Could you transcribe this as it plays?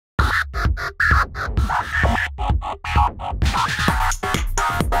Hey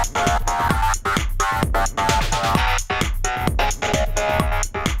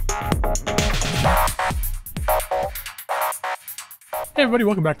everybody,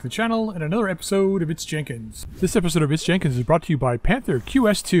 welcome back to the channel and another episode of It's Jenkins. This episode of It's Jenkins is brought to you by Panther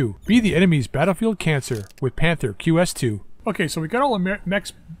QS2. Be the enemy's battlefield cancer with Panther QS2. Okay, so we got all the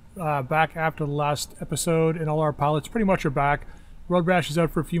mechs back after the last episode, and all our pilots pretty much are back. Road Rash is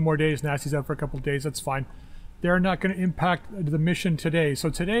out for a few more days, Nasty's out for a couple of days, that's fine. They're not going to impact the mission today. So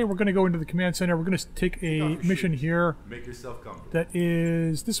today we're going to go into the command center. We're going to take a mission here. Make yourself comfortable. That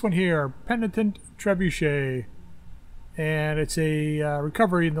is this one here, Penitent Trebuchet. And it's a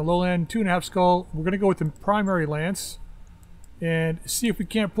recovery in the lowland, 2.5 skull. We're going to go with the primary lance and see if we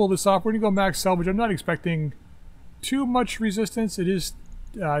can't pull this off. We're going to go max salvage. I'm not expecting too much resistance. It is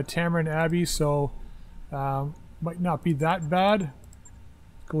Tamarin Abbey, so might not be that bad.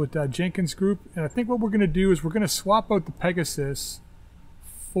 Go with Jenkins group. And I think what we're going to do is we're going to swap out the Pegasus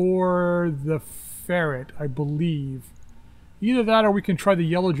for the Ferret, I believe. Either that or we can try the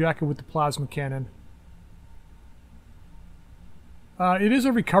Yellow Jacket with the plasma cannon. It is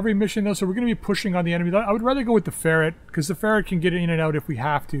a recovery mission though, so we're going to be pushing on the enemy. I would rather go with the Ferret, because the Ferret can get in and out if we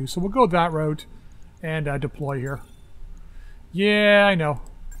have to. So we'll go that route and deploy here. Yeah, I know.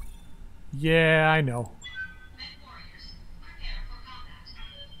 Yeah, I know.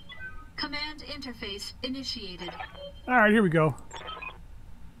 Command interface initiated. Alright, here we go.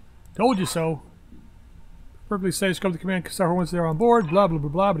 Told you so. Perfectly safe, scrub the command server once they're on board. Blah, blah,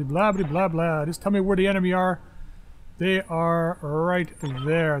 blah, blah, blah, blah, blah, blah. Just tell me where the enemy are. They are right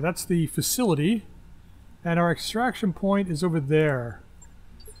there. That's the facility. And our extraction point is over there.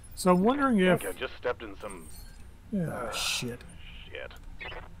 So I'm wondering if... I just stepped in some... shit. Shit.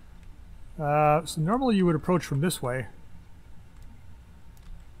 So normally you would approach from this way.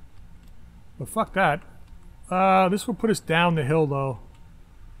 But fuck that. This will put us down the hill though.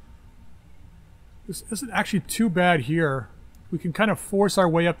 This isn't actually too bad here. We can kind of force our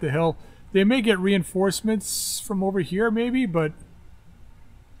way up the hill. They may get reinforcements from over here, maybe, but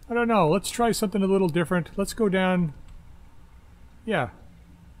I don't know. Let's try something a little different. Let's go down. Yeah.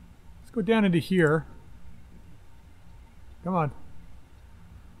 Let's go down into here. Come on.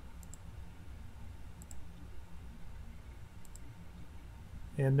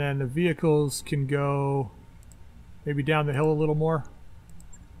 And then the vehicles can go maybe down the hill a little more.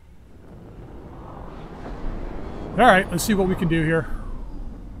 Alright, let's see what we can do here.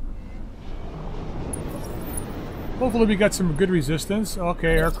 Hopefully we got some good resistance.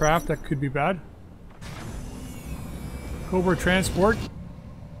 Okay, aircraft, that could be bad. Cobra transport.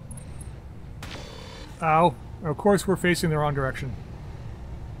 Ow. Of course we're facing the wrong direction.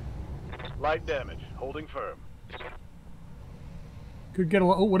 Light damage. Holding firm. Could get a...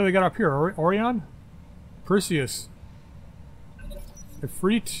 Oh, what do they got up here? Orion? Perseus.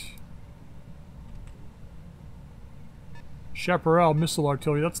 Efreet. Chaparral missile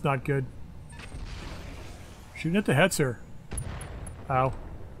artillery. That's not good. Shooting at the Hetzer. Ow.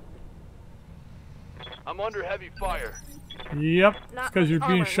 I'm under heavy fire. Yep, it's because you're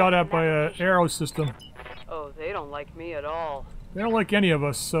being shot at by an arrow system. Oh, they don't like me at all. They don't like any of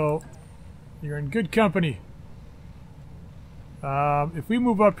us, so you're in good company. If we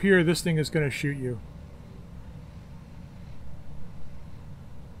move up here, this thing is going to shoot you.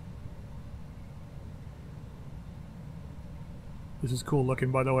 This is cool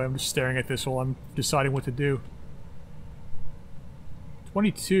looking, by the way. I'm just staring at this while I'm deciding what to do.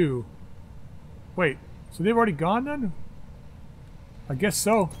 22. Wait, so they've already gone then? I guess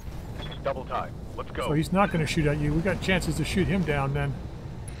so. Double time. Let's go. So he's not going to shoot at you. We got chances to shoot him down then.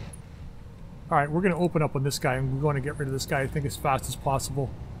 Alright, we're going to open up on this guy, and we're going to get rid of this guy, I think, as fast as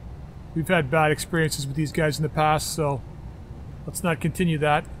possible. We've had bad experiences with these guys in the past, so let's not continue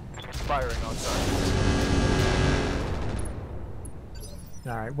that. Firing on target.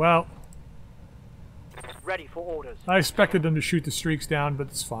 Alright, well... Ready for orders. I expected them to shoot the streaks down, but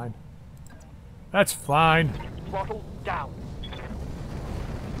it's fine. That's fine. Throttle down.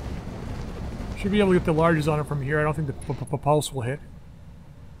 Should be able to get the larges on it from here. I don't think the pulse will hit.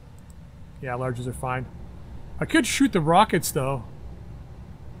 Yeah, larges are fine. I could shoot the rockets, though.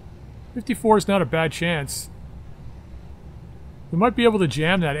 54 is not a bad chance. We might be able to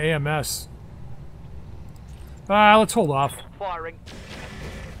jam that AMS. Let's hold off. Firing.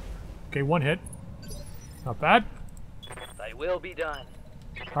 Okay, one hit. Not bad. They will be done.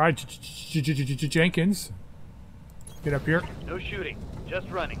 Alright, Jenkins. Get up here. No shooting. Just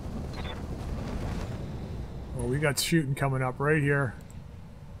running. Oh, we got shooting coming up right here.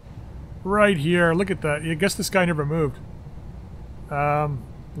 Right here. Look at that. I guess this guy never moved.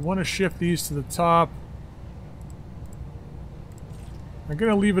 We want to shift these to the top. I'm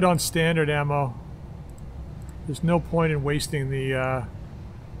going to leave it on standard ammo. There's no point in wasting the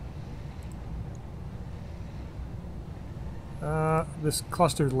this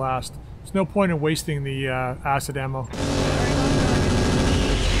clustered last. There's no point in wasting the acid ammo.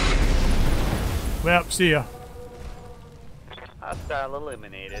 Well, see ya. Hostile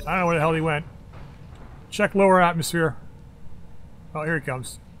eliminated. I don't know where the hell he went. Check lower atmosphere. Oh, here he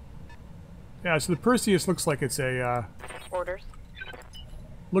comes. Yeah, so the Perseus looks like it's a Orders.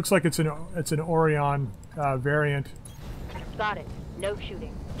 looks like it's an Orion variant. Got it. No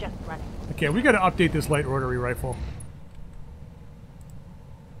shooting. Just running. Okay, we got to update this light rotary rifle.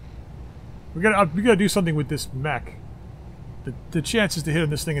 We got to do something with this mech. The chances to hit on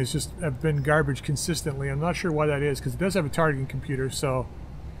this thing have been garbage consistently. I'm not sure why that is, because it does have a targeting computer. So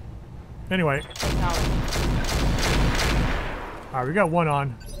anyway, all right, we got one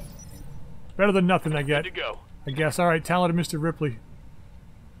on. Better than nothing, I get. Good to go. I guess. All right, talented Mr. Ripley.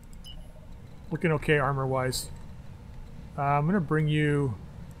 Looking okay armor-wise. I'm gonna bring you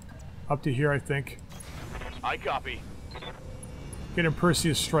up to here, I think. I copy. Get in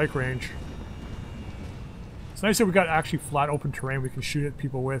Perseus strike range. It's nice that we got actually flat open terrain we can shoot at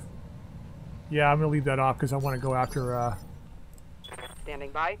people with. Yeah, I'm gonna leave that off because I want to go after.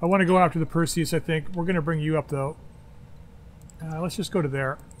 Standing by. I want to go after the Perseus. I think we're gonna bring you up though. Let's just go to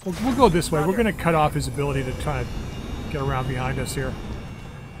there. We'll go this way. We're gonna cut off his ability to try to get around behind us here.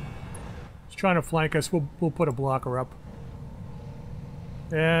 He's trying to flank us. We'll put a blocker up.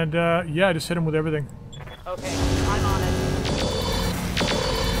 And yeah, just hit him with everything. Okay, I'm on it.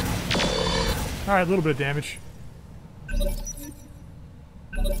 All right, a little bit of damage.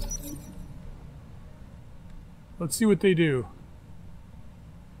 Let's see what they do.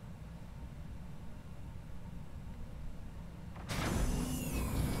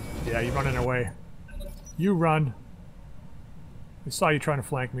 Yeah, you're running away. You run. I saw you trying to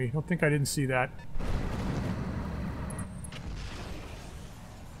flank me. Don't think I didn't see that.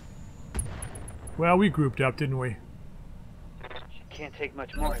 Well, we grouped up, didn't we? She can't take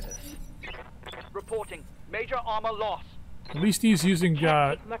much more of this. Reporting. Major armor loss. At least he's using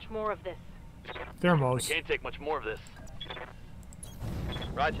Can't take much more of this. thermos. Can't take much more of this.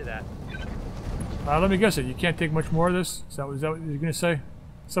 Roger that. Let me guess it. You can't take much more of this? Is that what you're going to say?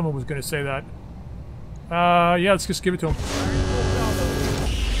 Someone was going to say that. Yeah, let's just give it to him.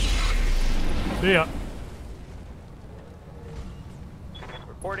 See ya.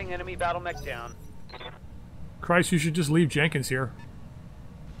 Reporting enemy battle mech down. Christ, you should just leave Jenkins here.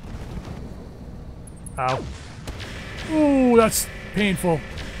 Ow. Ooh, that's painful.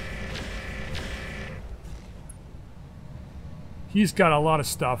 He's got a lot of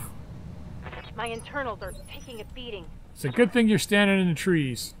stuff. My internals are taking a beating. It's a good thing you're standing in the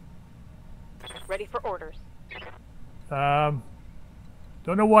trees. Ready for orders.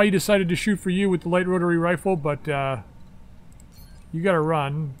 Don't know why he decided to shoot for you with the light rotary rifle, but you gotta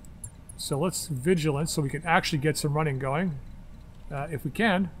run. So let's vigilance so we can actually get some running going. If we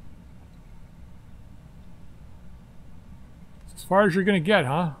can. As far as you're gonna get,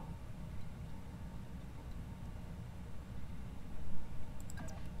 huh?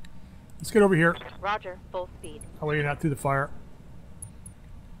 Let's get over here. Roger. Full speed. That way you're not through the fire.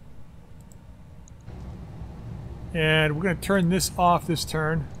 And we're going to turn this off this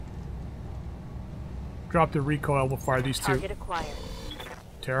turn. Drop the recoil. We'll fire these two. Target acquired.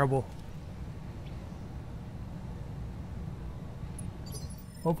 Terrible.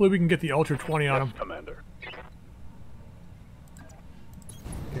 Hopefully we can get the Ultra 20 on him. Commander.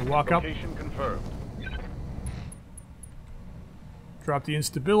 Okay, walk up. Location confirmed. Drop the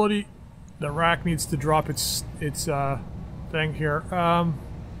instability. The rack needs to drop its thing here.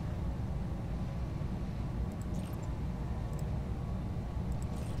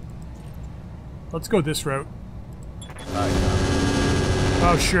 Let's go this route.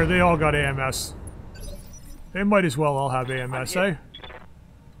 Oh sure, they all got AMS. They might as well all have AMS, eh?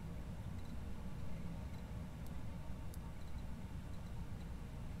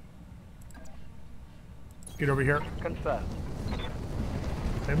 Get over here. Confirmed.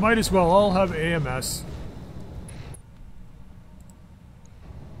 They might as well all have AMS.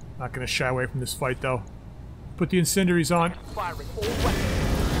 Not gonna shy away from this fight though. Put the incendiaries on. Firing all weapons.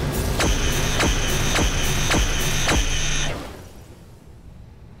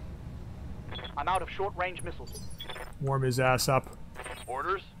 I'm out of short-range missiles. Warm his ass up.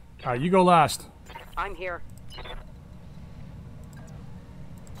 Orders? Alright, you go last. I'm here.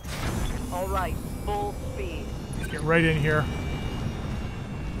 All right, full speed. Get right in here.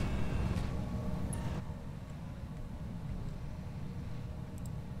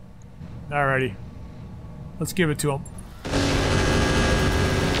 Alrighty. Let's give it to him.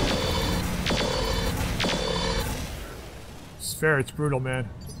 It's fair, it's brutal, man.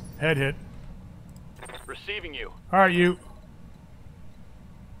 Head hit. Receiving you. Alright, you.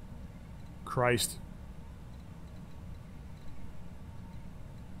 Christ.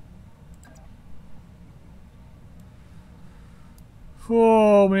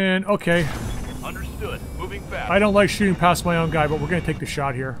 Oh, man. Okay. Understood. Moving fast. I don't like shooting past my own guy, but we're going to take the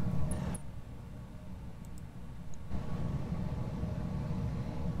shot here.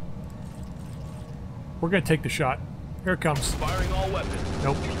 We're going to take the shot. Here it comes. Firing all weapons.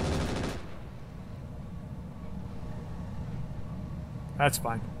 Nope. That's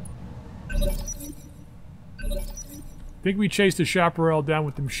fine. Think we chased the chaparral down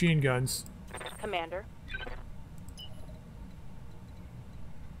with the machine guns. Commander.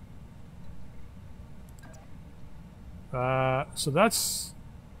 So that's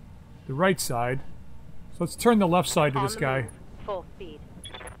the right side. So let's turn the left side to On this the guy. move. Full speed.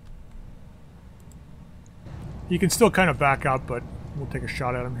 He can still kind of back up, but we'll take a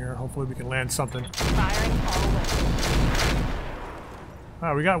shot at him here. Hopefully we can land something. Firing all weapons.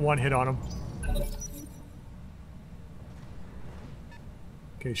 Ah, we got one hit on him.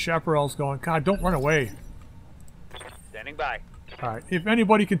 Okay, chaparral's going. God, don't run away. Standing by. Alright, if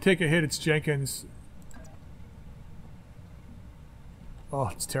anybody can take a hit, it's Jenkins. Oh,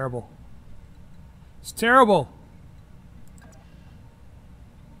 it's terrible. It's terrible!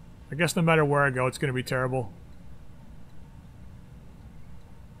 I guess no matter where I go, it's going to be terrible.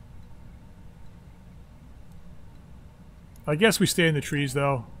 I guess we stay in the trees,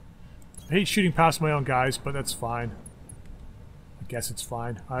 though. I hate shooting past my own guys, but that's fine. I guess it's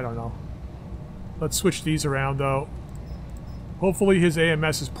fine. I don't know. Let's switch these around, though. Hopefully his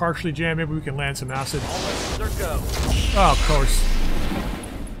AMS is partially jammed. Maybe we can land some acid. All weapons are go. Oh, of course.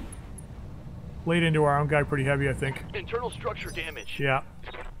 Laid into our own guy pretty heavy, I think. Internal structure damage. Yeah.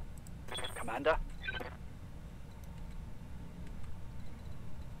 Commander.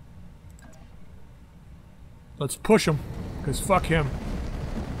 Let's push him, because fuck him.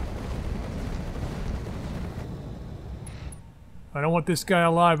 I don't want this guy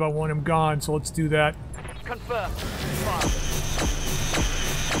alive, I want him gone, so let's do that. Confirm. Fire.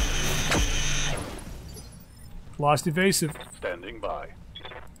 Lost evasive. Standing by.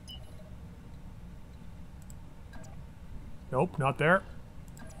 Nope, not there.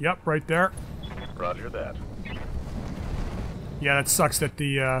 Yep, right there. Roger that. Yeah, that sucks that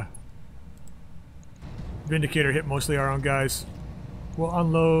the Vindicator hit mostly our own guys. We'll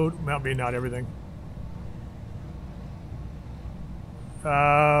unload, well, maybe not everything.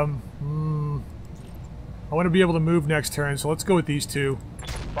 I want to be able to move next turn, so let's go with these two.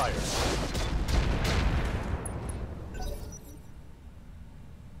 Fire.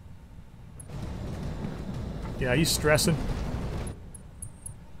 Yeah, he's stressing.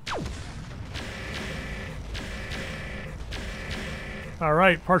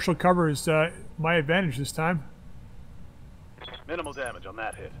 Alright, partial cover is my advantage this time. Minimal damage on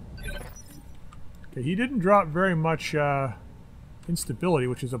that hit. Okay, he didn't drop very much instability,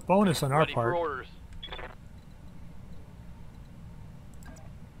 which is a bonus on our Ready part. for orders.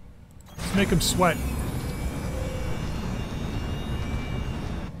 Let's make him sweat.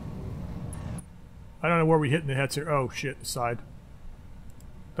 I don't know where we hit in the heads here. Oh shit, the side.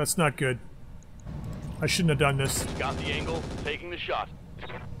 That's not good. I shouldn't have done this. Got the angle. Taking the shot.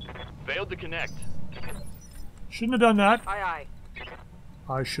 Failed to connect. Shouldn't have done that. Aye, aye.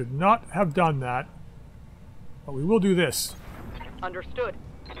 I should not have done that. But we will do this. Understood.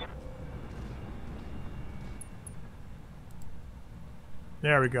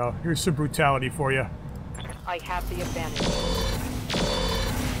 There we go. Here's some brutality for you. I have the advantage.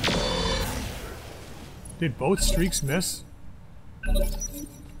 Did both streaks miss?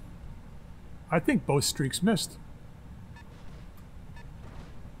 I think both streaks missed.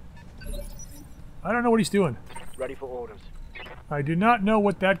 I don't know what he's doing. Ready for orders. I do not know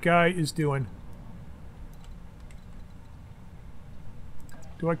what that guy is doing.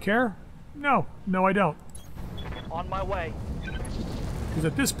 Do I care? No. No, I don't. On my way. Because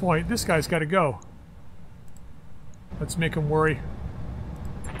at this point, this guy's got to go. Let's make him worry.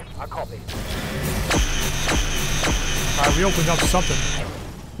 I copy. Alright, we opened up something.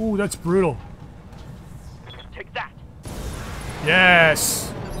 Ooh, that's brutal. Take that.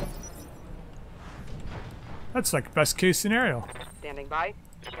 Yes! That's like best case scenario. Standing by.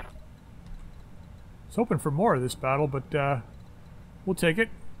 I was hoping for more of this battle, but we'll take it.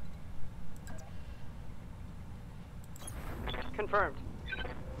 Confirmed.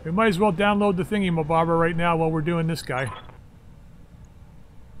 We might as well download the thingy-mabobber right now while we're doing this guy.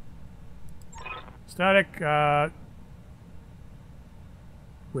 Static,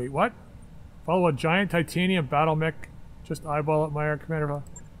 wait, what? Follow a giant titanium battle mech. Just eyeball it, my air commander.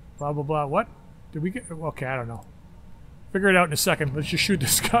 Blah, blah, blah. What? Did we get... Okay, I don't know. Figure it out in a second. Let's just shoot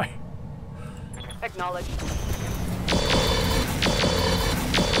this guy. Acknowledged.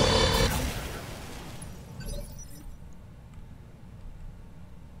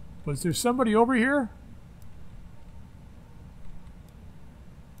 Was there somebody over here?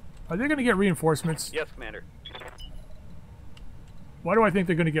 Are they going to get reinforcements? Yes, Commander. Why do I think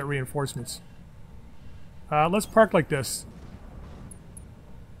they're going to get reinforcements? Let's park like this.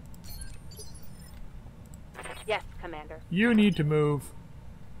 Yes, Commander. You need to move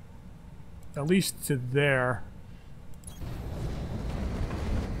at least to there.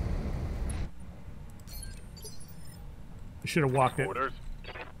 I should have walked it. Orders.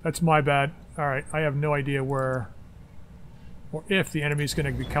 That's my bad. Alright, I have no idea where or if the enemy's going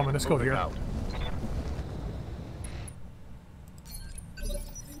to be coming. Let's go Moving here. out.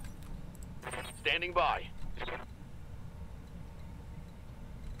 Standing by.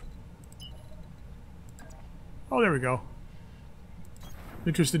 Oh, there we go.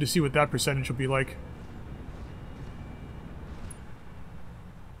 Interested to see what that percentage will be like.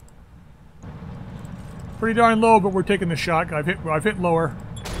 Pretty darn low, but we're taking the shot. I've hit lower.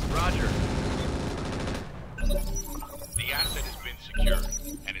 Roger. The asset has been secured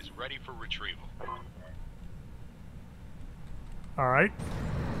and is ready for retrieval. Alright.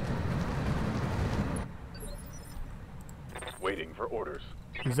 Waiting for orders.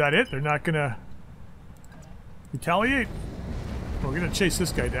 Is that it? They're not gonna retaliate? We're gonna chase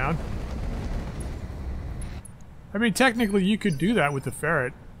this guy down. I mean, technically you could do that with the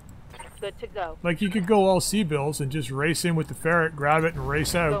ferret. Good to go. Like, you could go all C-bills and just race in with the ferret, grab it, and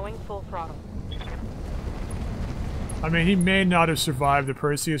race out. Going full throttle. I mean, he may not have survived the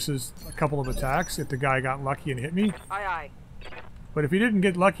Perseus's a couple of attacks if the guy got lucky and hit me. Aye, aye. But if he didn't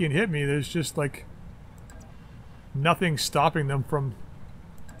get lucky and hit me, there's just, like, nothing stopping them from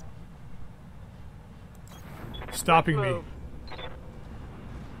stopping me. Move.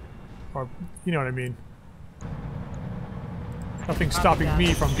 Or, you know what I mean. Nothing stopping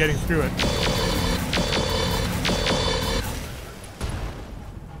me from getting through it.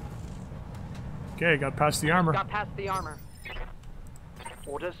 Okay, got past the armor. Got past the armor.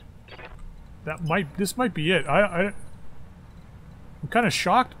 Orders. This might be it. I'm kind of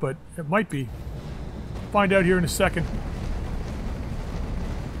shocked, but it might be. Find out here in a second.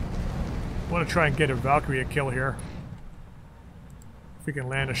 I want to try and get a Valkyrie a kill here. If we can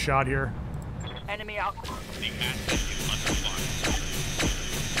land a shot here. Enemy out. The asset is under fire.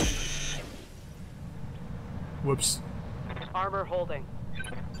 Whoops. Armor holding.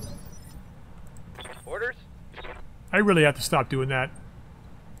 Orders. I really have to stop doing that.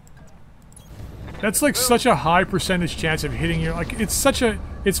 That's like such a high percentage chance of hitting your... Like,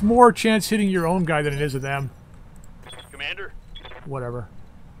 it's more chance hitting your own guy than it is of them. Commander. Whatever.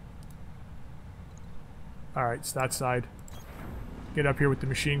 Alright, it's that side. Get up here with the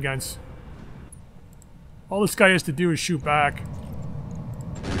machine guns. All this guy has to do is shoot back.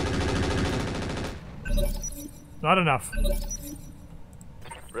 Not enough.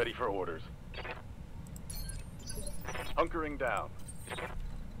 Ready for orders. Hunkering down.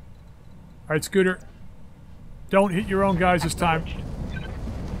 Alright, Scooter. Don't hit your own guys this time.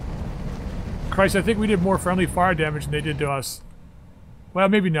 Christ, I think we did more friendly fire damage than they did to us. Well,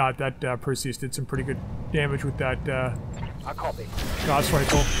 maybe not. That Perseus did some pretty good damage with that I copy. Gauss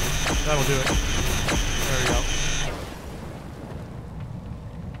rifle. That'll do it. There we go.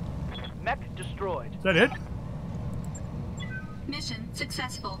 Mech destroyed. Is that it? Mission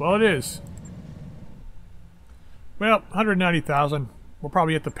successful. Well, it is. Well, 190,000. We'll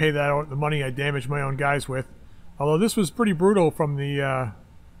probably have to pay that out, the money I damaged my own guys with. Although this was pretty brutal from the...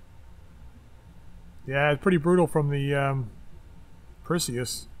 yeah, it's pretty brutal from the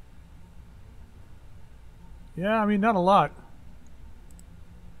Perseus. Yeah, I mean, not a lot.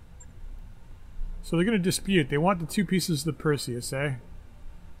 So they're going to dispute. They want the 2 pieces of the Perseus, eh?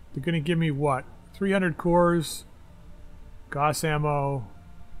 They're going to give me what? 300 cores, Gauss ammo.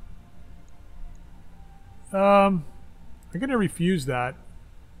 I'm going to refuse that.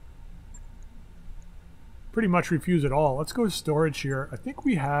 Pretty much refuse it all. Let's go to storage here. I think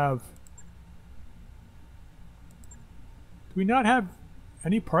we have... Do we not have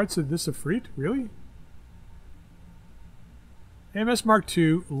any parts of this Efreet? Really? AMS Mark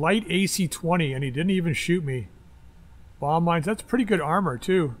II, light AC-20, and he didn't even shoot me. Bomb mines, that's pretty good armor,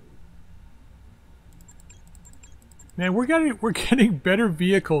 too. Man, we're getting better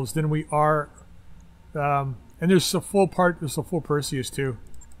vehicles than we are... and there's a full Perseus, too.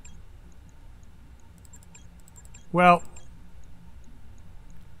 Well,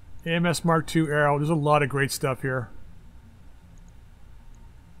 AMS Mark II Arrow. There's a lot of great stuff here.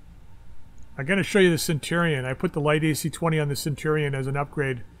 I'm going to show you the Centurion. I put the light AC-20 on the Centurion as an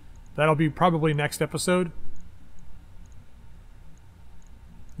upgrade. That'll be probably next episode.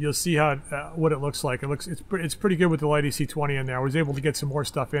 You'll see how what it looks like. It's pretty good with the light AC-20 in there. I was able to get some more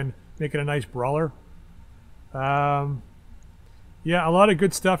stuff in, make it a nice brawler. Yeah, a lot of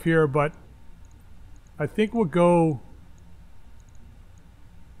good stuff here, but I think we'll go...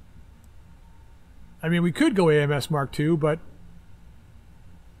 I mean, we could go AMS Mark II, but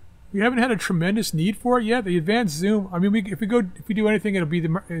we haven't had a tremendous need for it yet. The advanced zoom, I mean, if we do anything, it'll be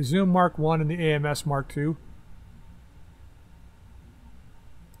the zoom Mark I and the AMS Mark II.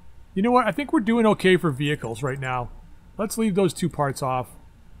 You know what? I think we're doing okay for vehicles right now. Let's leave those two parts off.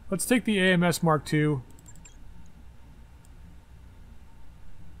 Let's take the AMS Mark II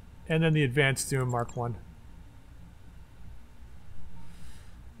and then the advanced zoom Mark I.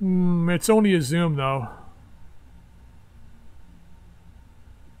 It's only a zoom though.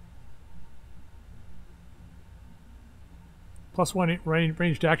 +1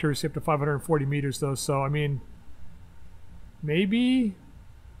 ranged accuracy up to 540 meters though, so I mean, maybe.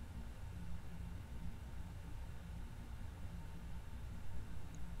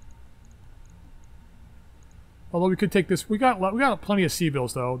 Although we could take this, we got plenty of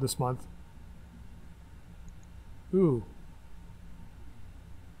C-bills though this month. Ooh.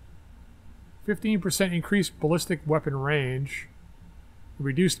 15% increased ballistic weapon range.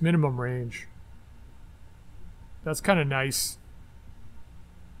 Reduced minimum range. That's kind of nice.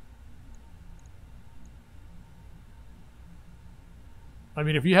 I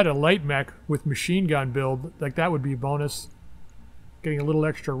mean, if you had a light mech with machine gun build, like that would be a bonus. Getting a little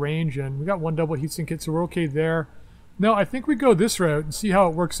extra range, and we got one double heatsink kit, so we're okay there. No, I think we go this route and see how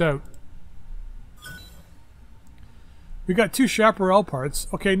it works out. We got 2 Chaparral parts.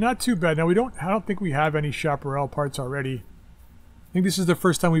 Okay, not too bad. Now I don't think we have any Chaparral parts already. I think this is the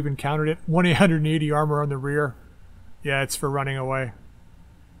first time we've encountered it. 180 armor on the rear. Yeah, it's for running away.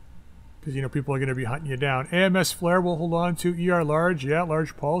 Because, you know, people are going to be hunting you down. AMS flare will hold on to. ER large. Yeah,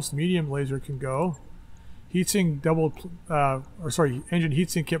 large pulse. Medium laser can go. Heatsink engine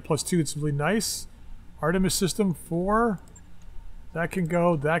heatsink kit +2. It's really nice. Artemis system 4. That can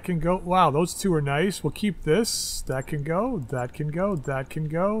go. That can go. Wow, those 2 are nice. We'll keep this. That can go. That can go. That can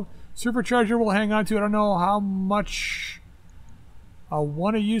go. Supercharger we'll hang on to. I don't know how much I'll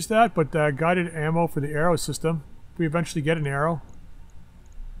want to use that, but guided ammo for the arrow system. If we eventually get an arrow.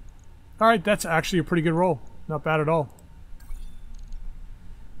 Alright, that's actually a pretty good roll. Not bad at all.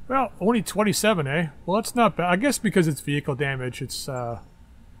 Well, only 27, eh? Well, that's not bad. I guess because it's vehicle damage, it's not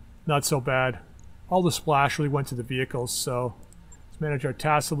so bad. All the splash really went to the vehicles, so let's manage our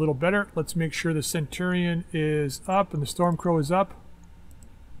tasks a little better. Let's make sure the Centurion is up and the Stormcrow is up.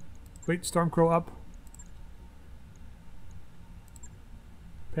 Wait, Stormcrow up.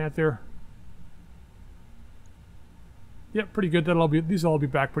 Panther. Yep, pretty good. These will all be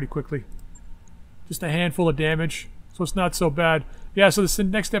back pretty quickly. Just a handful of damage, so it's not so bad. Yeah, so this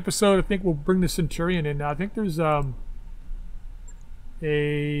next episode, I think we'll bring the Centurion in now. I think there's a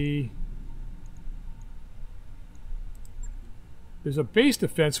base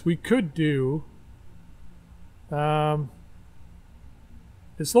defense we could do.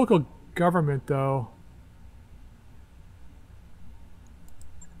 It's local government though.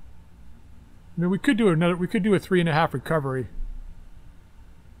 I mean, we could do a 3.5 recovery.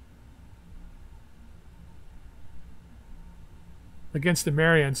 Against the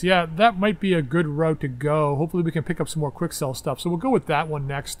Marians. Yeah, that might be a good route to go. Hopefully we can pick up some more Quikscell stuff. So we'll go with that one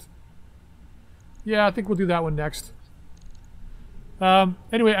next. Yeah, I think we'll do that one next.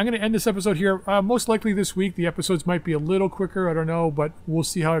 Anyway, I'm going to end this episode here. Most likely this week the episodes might be a little quicker. I don't know, but we'll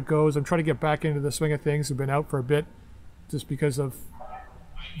see how it goes. I'm trying to get back into the swing of things. I've been out for a bit just because of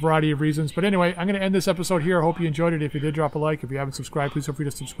a variety of reasons. But anyway, I'm going to end this episode here. I hope you enjoyed it. If you did, drop a like. If you haven't subscribed, please feel free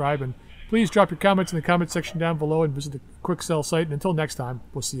to subscribe. And please drop your comments in the comment section down below and visit the Quikscell site. And until next time,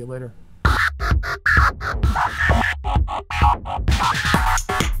 we'll see you later.